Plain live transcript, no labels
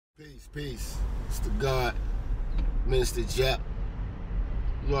Peace. It's the God, Minister Jap.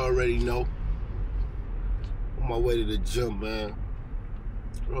 You already know. On my way to the gym, man.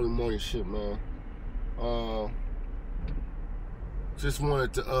 Early morning shit, man. Just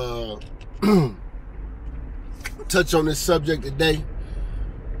wanted to touch on this subject today.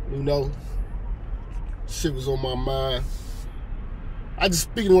 You know, shit was on my mind. I just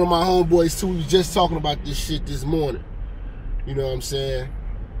speaking to one of my homeboys too. We was just talking about this shit this morning. You know what I'm saying?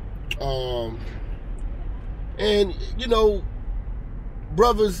 And you know,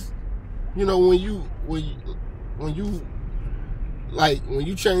 brothers, you know, when you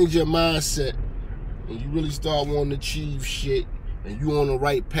change your mindset and you really start wanting to achieve shit and you on the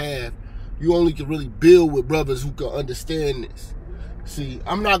right path, you only can really build with brothers who can understand this. See,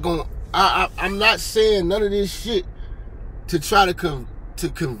 I'm not saying none of this shit to try to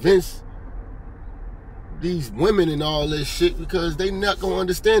convince these women and all this shit, because they not gonna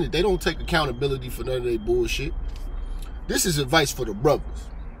understand it. They don't take accountability for none of their bullshit. This is advice for the brothers.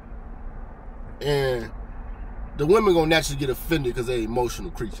 And the women gonna naturally get offended because they're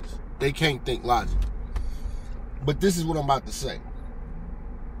emotional creatures. They can't think logically. But this is what I'm about to say.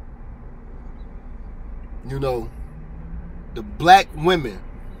 You know, the black women,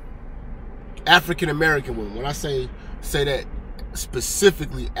 African American women, when I say that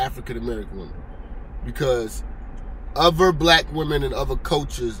specifically African American women, because other black women and other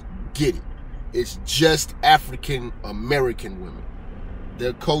cultures get it. It's just African American women.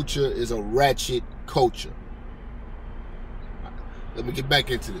 Their culture is a ratchet culture. Let me get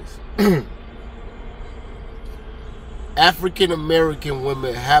back into this. African American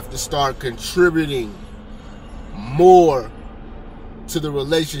women have to start contributing more to the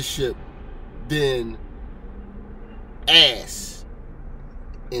relationship than ass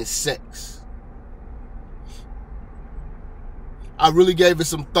and sex. I really gave it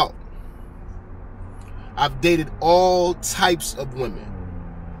some thought. I've dated all types of women.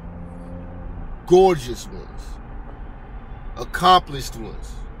 Gorgeous ones. Accomplished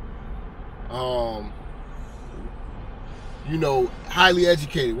ones. You know, highly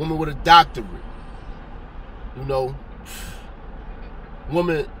educated. Women with a doctorate. You know,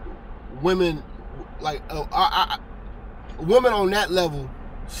 women like women on that level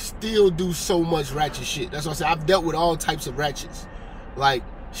still do so much ratchet shit. That's what I said. I've dealt with all types of ratchets. Like,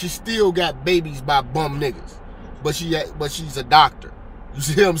 she still got babies by bum niggas, but she's a doctor. You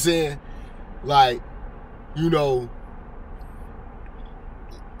see what I'm saying? Like, you know,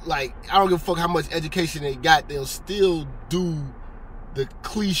 like, I don't give a fuck how much education they got. They'll still do the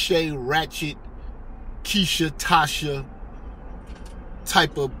cliche ratchet Keisha, Tasha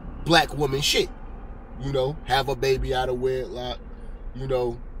type of black woman shit. You know, have a baby out of wedlock. You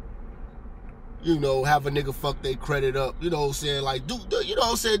know, have a nigga fuck their credit up. You know what I'm saying? Like, do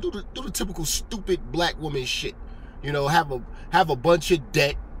the typical stupid black woman shit. You know, have a bunch of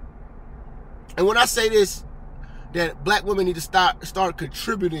debt. And when I say this, that black women need to start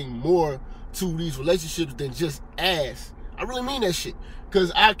contributing more to these relationships than just ass, I really mean that shit.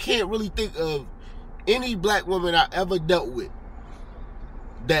 Because I can't really think of any black woman I ever dealt with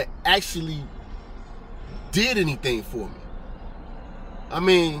that actually did anything for me. I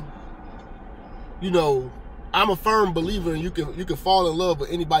mean, you know, I'm a firm believer in you can fall in love with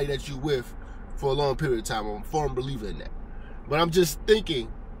anybody that you with for a long period of time. I'm a firm believer in that. But I'm just thinking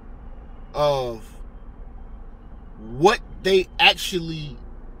of what they actually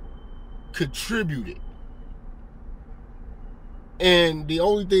contributed. And the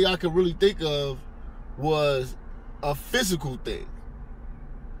only thing I could really think of was a physical thing.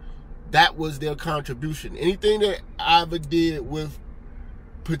 That was their contribution. Anything that I ever did with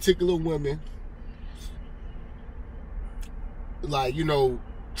particular women, like, you know,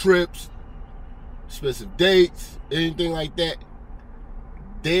 trips, expensive dates, anything like that,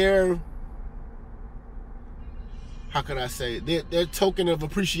 their token of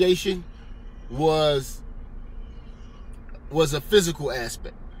appreciation was a physical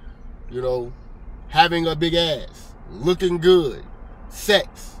aspect. You know, having a big ass, looking good,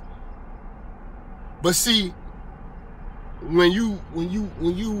 sex. But see, when you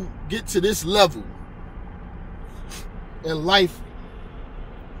get to this level in life,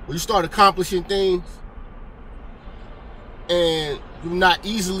 when you start accomplishing things and you're not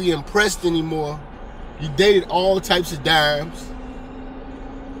easily impressed anymore, you dated all types of dimes.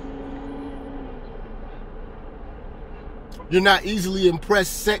 You're not easily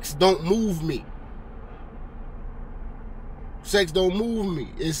impressed. Sex don't move me. Sex don't move me.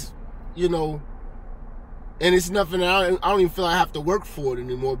 It's, you know, and it's nothing. I don't even feel I have to work for it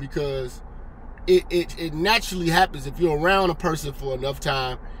anymore, because it naturally happens if you're around a person for enough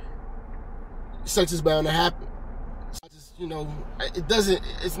time sex is bound to happen. I just, you know,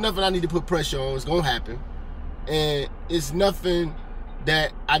 it's nothing I need to put pressure on. It's gonna happen. And it's nothing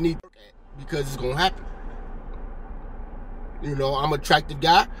that I need to work at because it's gonna happen. You know, I'm an attractive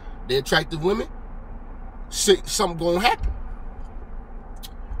guy, they're attractive women. Something gonna happen.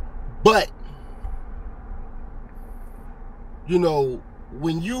 But, you know,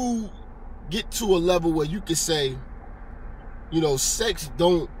 when you get to a level where you can say, you know, sex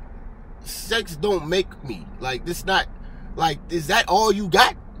don't make me. Like, this not, like, is that all you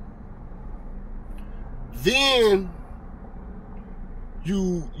got? Then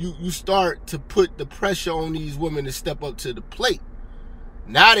you start to put the pressure on these women to step up to the plate.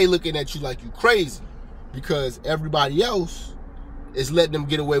 Now they looking at you like you crazy because everybody else is letting them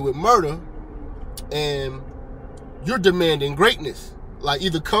get away with murder, and you're demanding greatness. Like,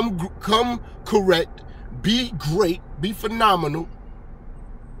 either come correct, be great, be phenomenal,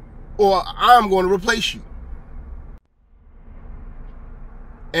 or I'm going to replace you.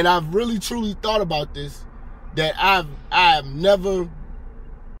 And I've really truly thought about this, that I've never,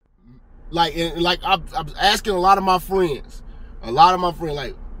 like I'm asking a lot of my friends,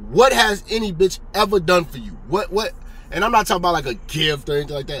 like, what has any bitch ever done for you? What? And I'm not talking about like a gift or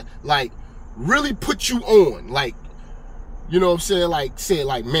anything like that. Like, really put you on. Like, you know what I'm saying? Like, say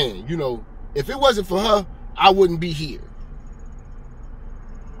like, man, you know, if it wasn't for her, I wouldn't be here.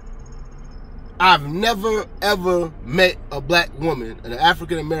 I've never ever met a black woman, an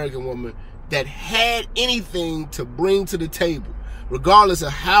African American woman, that had anything to bring to the table, regardless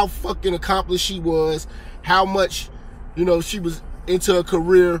of how fucking accomplished she was, how much, you know, she was into her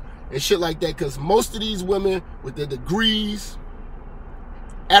career and shit like that. Because most of these women with their degrees,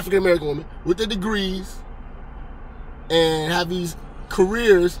 African American women with their degrees and have these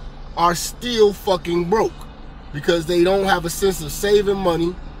careers, are still fucking broke because they don't have a sense of saving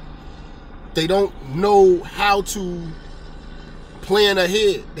money. They don't know how to plan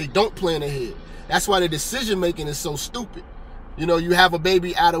ahead. They don't plan ahead. That's why the decision making is so stupid. You know, you have a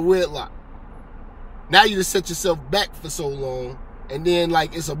baby out of wedlock. Now you just set yourself back for so long, and then,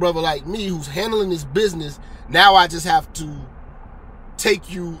 like, it's a brother like me who's handling this business. Now I just have to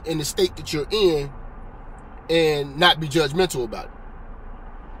take you in the state that you're in and not be judgmental about it.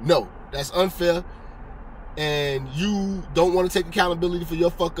 No, that's unfair. And you don't want to take accountability for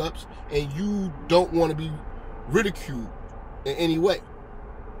your fuck ups, and you don't want to be ridiculed in any way.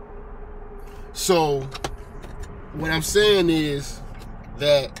 So what I'm saying is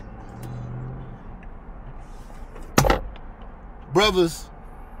that, brothers,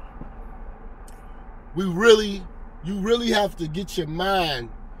 you really have to get your mind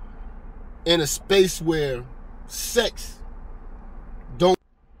in a space where sex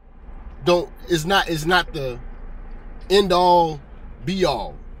is not the end all be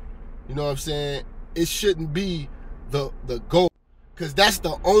all. You know what I'm saying? It shouldn't be the goal, because that's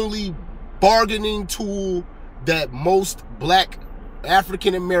the only bargaining tool that most black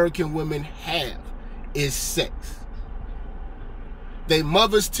African American women have, is sex. They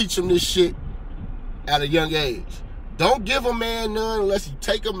mothers teach them this shit at a young age. Don't give a man none unless he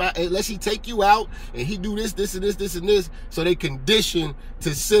take you out and he do this, this, and this, this, and this. So they condition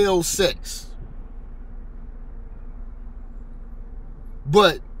to sell sex.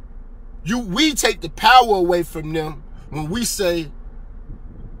 But we take the power away from them when we say,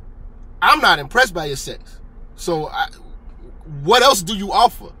 I'm not impressed by your sex. So what else do you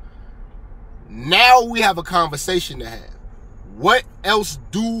offer? Now we have a conversation to have. What else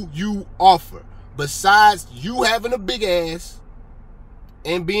do you offer? Besides you having a big ass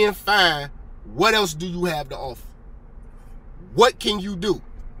and being fine, what else do you have to offer? What can you do?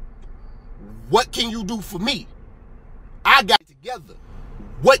 What can you do for me? I got it together.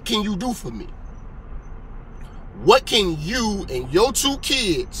 What can you do for me? What can you and your 2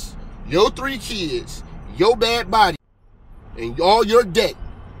 kids, your 3 kids, your bad body, and all your debt,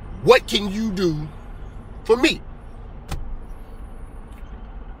 what can you do for me?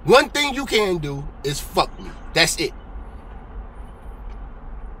 One thing you can do is fuck me. That's it.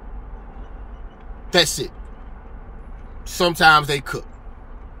 That's it. Sometimes they cook.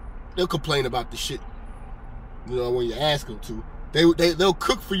 They'll complain about the shit, you know, when you ask them to. They'll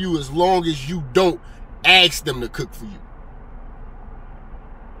cook for you as long as you don't ask them to cook for you.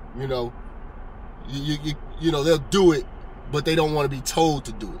 You know, you know, they'll do it, but they don't want to be told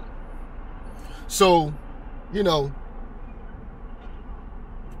to do it. So, you know,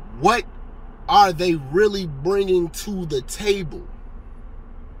 what are they really bringing to the table?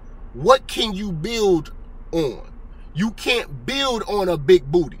 What can you build on? You can't build on a big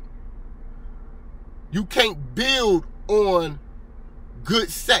booty. You can't build on good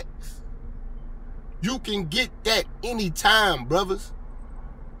sex. You can get that anytime, brothers.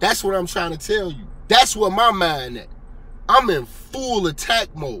 That's what I'm trying to tell you. That's where my mind at. I'm in full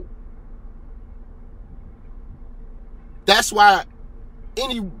attack mode. That's why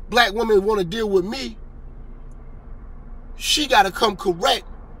any black woman want to deal with me, she got to come correct.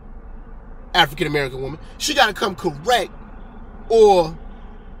 African American woman, she got to come correct, or,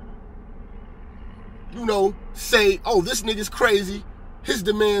 you know, say, oh, this nigga's crazy, his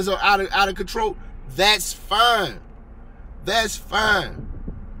demands are out of control. That's fine. That's fine.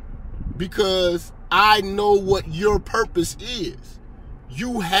 Because I know what your purpose is.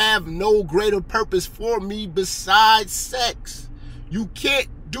 You have no greater purpose for me besides sex. You can't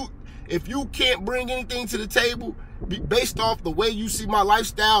do, if you can't bring anything to the table based off the way you see my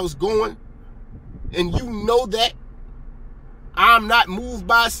lifestyle is going, and you know that I'm not moved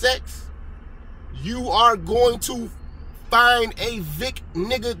by sex, you are going to find a Vic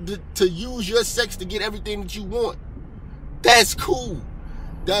nigga to use your sex to get everything that you want. That's cool.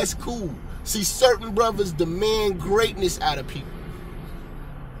 That's cool. See, certain brothers demand greatness out of people.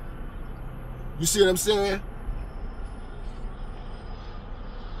 You see what I'm saying?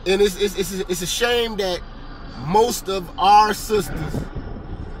 And it's a shame that most of our sisters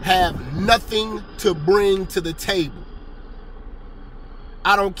have nothing to bring to the table.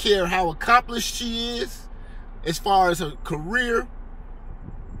 I don't care how accomplished she is as far as her career.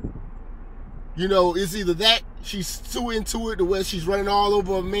 You know, it's either that she's too into it to where she's running all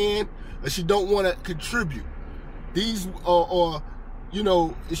over a man, or she don't want to contribute. These, or you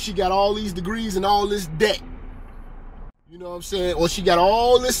know, she got all these degrees and all this debt. You know what I'm saying? Or she got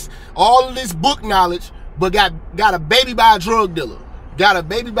all of this book knowledge, but got a baby by a drug dealer. Got a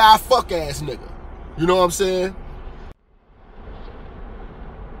baby by a fuck ass nigga. You know what I'm saying?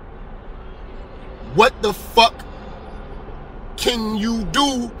 What the fuck can you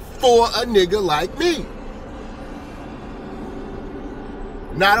do for a nigga like me?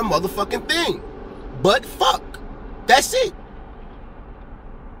 Not a motherfucking thing. But fuck. That's it.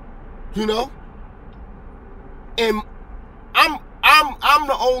 You know? And I'm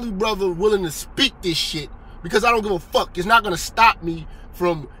the only brother willing to speak this shit because I don't give a fuck. It's not gonna stop me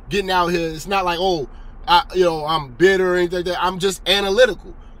from getting out here. It's not like, oh, I'm bitter or anything like that. I'm just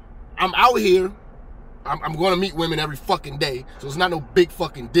analytical. I'm out here. I'm going to meet women every fucking day, so it's not no big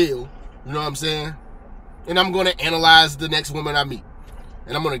fucking deal. You know what I'm saying? And I'm going to analyze the next woman I meet.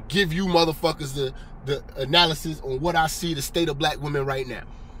 And I'm going to give you motherfuckers the analysis on what I see the state of black women right now.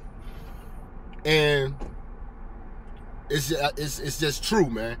 And it's just true,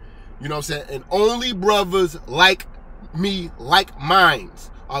 man. You know what I'm saying? And only brothers like me, like minds,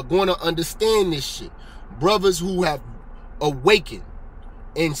 are going to understand this shit. Brothers who have awakened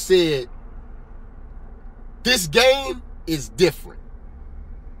and said, this game is different.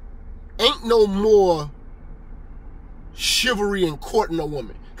 Ain't no more chivalry and courting a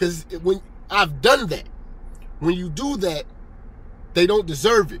woman. Because when I've done that, when you do that, they don't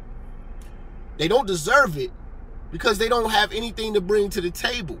deserve it. They don't deserve it because they don't have anything to bring to the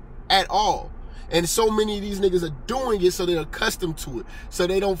table at all. And so many of these niggas are doing it so they're accustomed to it. So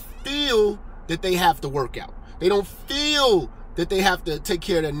they don't feel that they have to work out. They don't feel that they have to take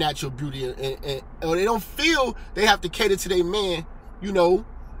care of their natural beauty, or they don't feel they have to cater to their man, you know,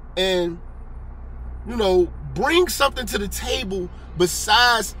 and, you know, bring something to the table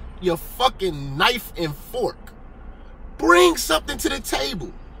besides your fucking knife and fork. Bring something to the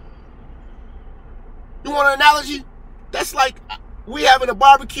table. You want an analogy? That's like we having a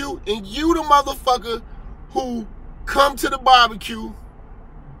barbecue and you the motherfucker who come to the barbecue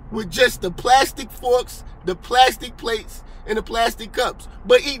with just the plastic forks, the plastic plates, and the plastic cups,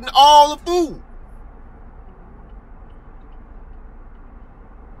 but eating all the food.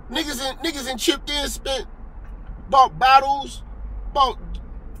 Niggas and chipped in, bought bottles, bought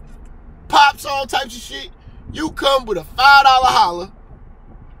pops, all types of shit. You come with a $5 holler,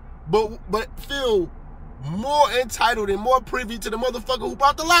 but feel more entitled and more privy to the motherfucker who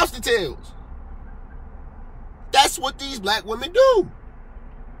brought the lobster tails. That's what these black women do.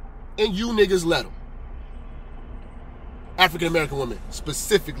 And you niggas let them. African American women,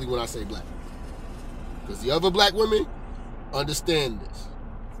 specifically when I say black. Because the other black women understand this.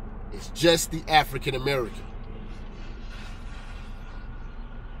 It's just the African American.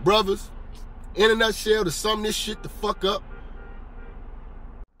 Brothers, in a nutshell, to sum this shit the fuck up,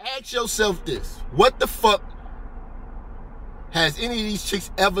 ask yourself this. What the fuck has any of these chicks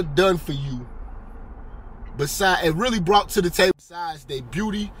ever done for you besides, it really brought to the table besides their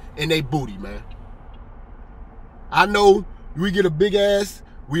beauty and their booty, man? I know we get a big ass.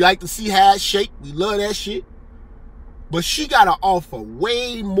 We like to see how it shake. We love that shit. But she got to offer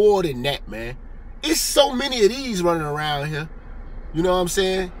way more than that, man. It's so many of these running around here. You know what I'm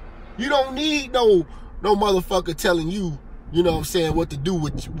saying? You don't need no motherfucker telling you, you know what I'm saying, what to do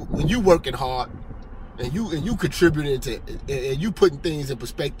when you working hard and you contributing to and you putting things in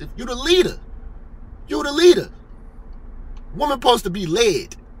perspective. You the leader. You the leader. Woman supposed to be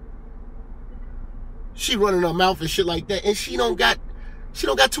led. She running her mouth and shit like that, and she don't got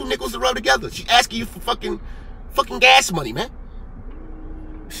 2 nickels to rub together. She asking you for fucking gas money, man.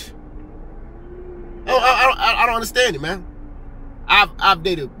 I don't understand it, man. I've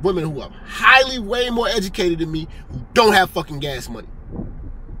dated women who are highly, way more educated than me, who don't have fucking gas money,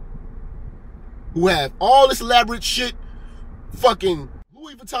 who have all this elaborate shit, fucking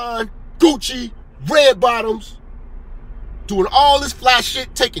Louis Vuitton, Gucci, red bottoms, doing all this fly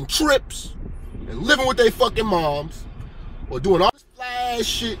shit, taking trips, and living with their fucking moms, or doing all this fly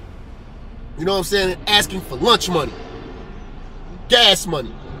shit, you know what I'm saying, and asking for lunch money, gas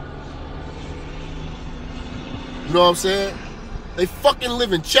money. You know what I'm saying? They fucking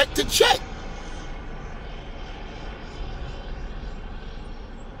living check to check.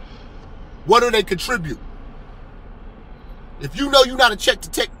 What do they contribute? If you know you're not a check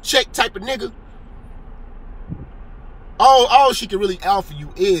to check type of nigga, all she can really offer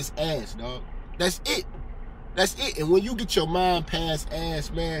you is ass, dog. That's it. That's it. And when you get your mind past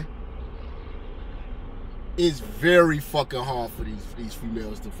ass, man, it's very fucking hard for these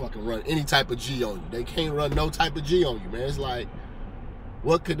females to fucking run any type of G on you. They can't run no type of G on you, man. It's like,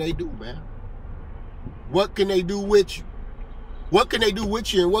 what can they do, man? What can they do with you? What can they do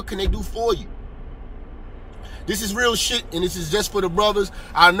with you, and what can they do for you? This is real shit, and this is just for the brothers.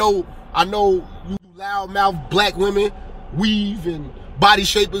 I know you loudmouth black women, weave and body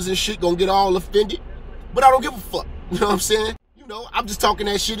shapers and shit gonna get all offended, but I don't give a fuck. You know what I'm saying? You know, I'm just talking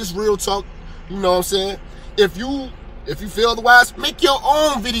that shit. It's real talk. You know what I'm saying? If you feel otherwise, make your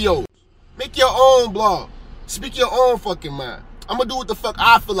own videos. Make your own blog. Speak your own fucking mind. I'm gonna do what the fuck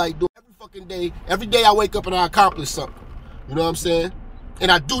I feel like doing every fucking day. Every day I wake up and I accomplish something. You know what I'm saying? And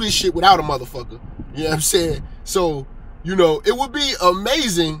I do this shit without a motherfucker. You know what I'm saying? So, you know, it would be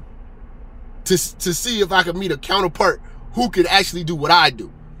amazing to see if I could meet a counterpart who could actually do what I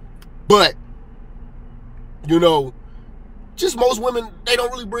do. But, you know, just most women, they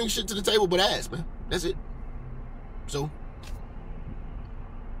don't really bring shit to the table but ass, man. That's it. So,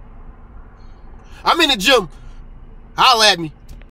 I'm in the gym. Holla at me.